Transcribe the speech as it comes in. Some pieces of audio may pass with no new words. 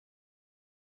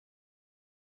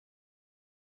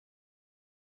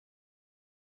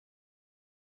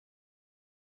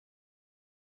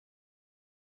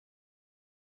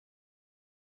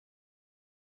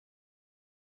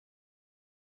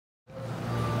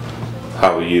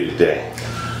How are you today?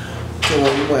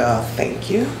 Doing well,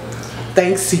 thank you.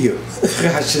 Thanks to you,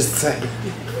 I should say.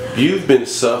 You've been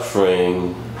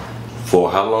suffering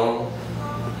for how long?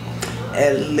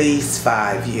 At least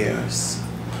 5 years.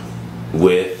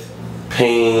 With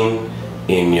pain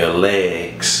in your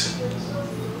legs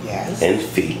Yes. and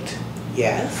feet.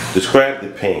 Yes. Describe the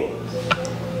pain.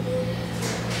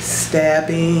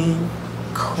 Stabbing,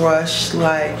 crushed,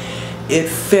 like it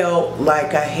felt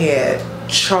like I had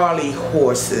Charlie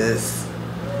horses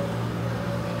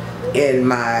in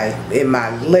my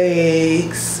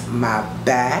legs, my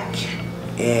back,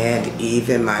 and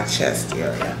even my chest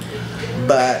area.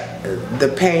 But the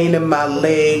pain in my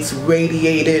legs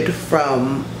radiated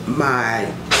from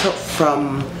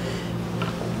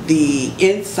the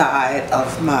inside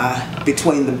of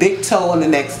between the big toe and the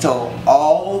next toe,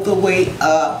 all the way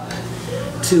up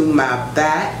to my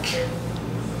back,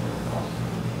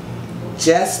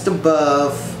 just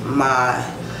above my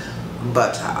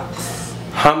buttocks.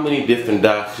 How many different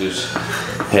doctors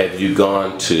have you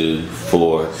gone to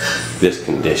for this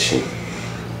condition?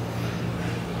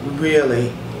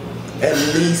 Really, at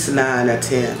least 9 or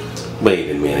 10.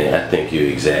 Wait a minute, I think you're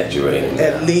exaggerating now.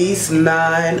 At least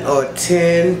 9 or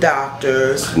 10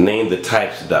 doctors. Name the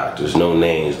types of doctors, no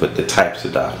names, but the types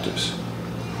of doctors.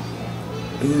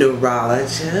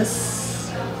 Neurologists,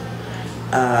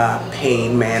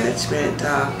 pain management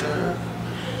doctor,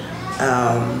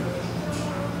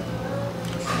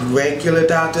 regular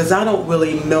doctors. I don't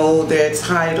really know their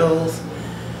titles.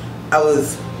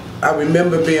 I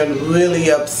remember being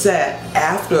really upset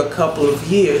after a couple of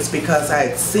years because I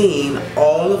had seen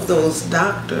all of those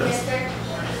doctors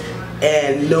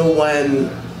and no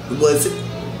one was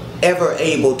ever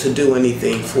able to do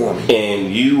anything for me.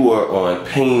 And you were on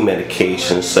pain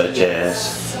medications such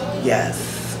as? Yes.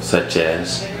 Such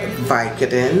as?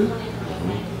 Vicodin.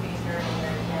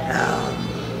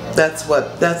 That's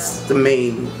the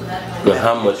main. Now,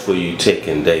 how much were you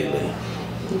taking daily?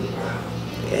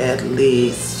 At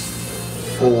least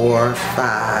 4 or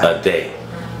 5. A day?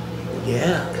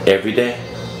 Yeah. Every day?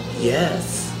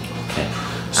 Yes. Okay.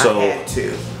 So, I had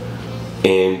to.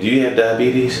 And do you have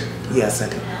diabetes? Yes, I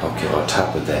do. Okay, on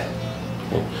top of that.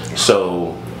 Okay.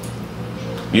 So,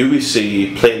 you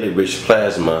received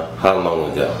platelet-rich-plasma how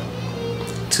long ago?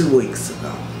 2 weeks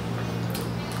ago.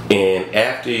 And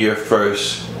after your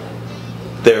first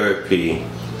therapy,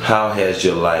 how has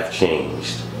your life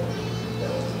changed?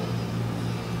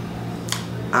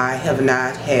 I have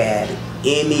not had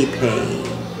any pain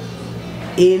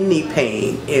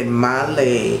in my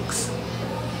legs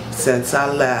since I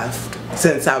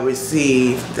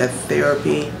received that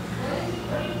therapy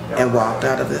and walked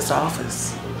out of this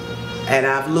office. And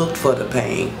I've looked for the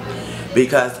pain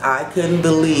because I couldn't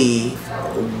believe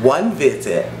one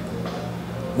visit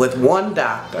with one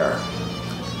doctor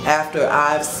after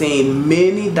I've seen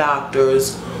many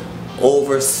doctors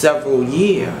over several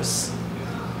years.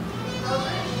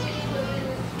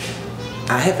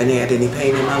 I haven't had any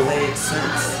pain in my legs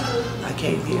since I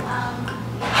came here.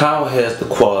 How has the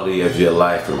quality of your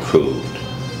life improved?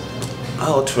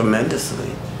 Oh,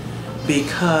 tremendously.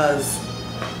 Because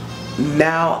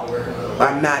now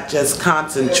I'm not just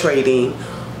concentrating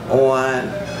on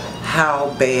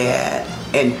how bad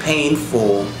and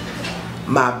painful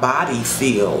my body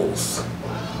feels.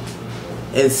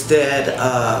 Instead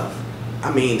of,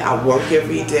 I work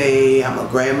every day, I'm a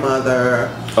grandmother.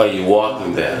 Are you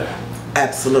walking better?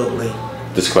 Absolutely.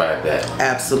 Describe that.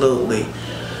 Absolutely.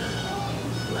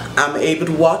 I'm able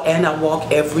to walk, and I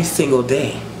walk every single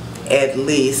day. At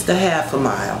least a half a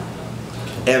mile.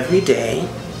 Every day.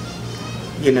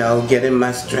 You know, getting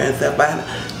my strength up.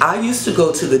 I used to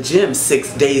go to the gym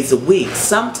 6 days a week,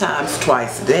 sometimes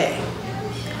twice a day.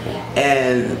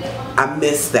 And I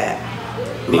miss that.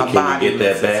 My body. Can you get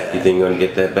that back? You think you're going to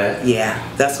get that back? Yeah,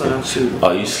 that's what I'm shooting.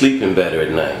 Are you sleeping better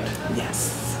at night?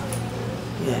 Yes.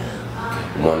 Yeah.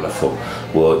 Wonderful.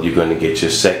 Well, you're going to get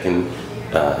your second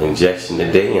injection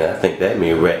today, and I think that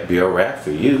may be a wrap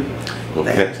for you.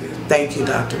 Okay? Thank you. Thank you,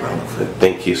 Dr. Releford.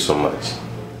 Thank you so much.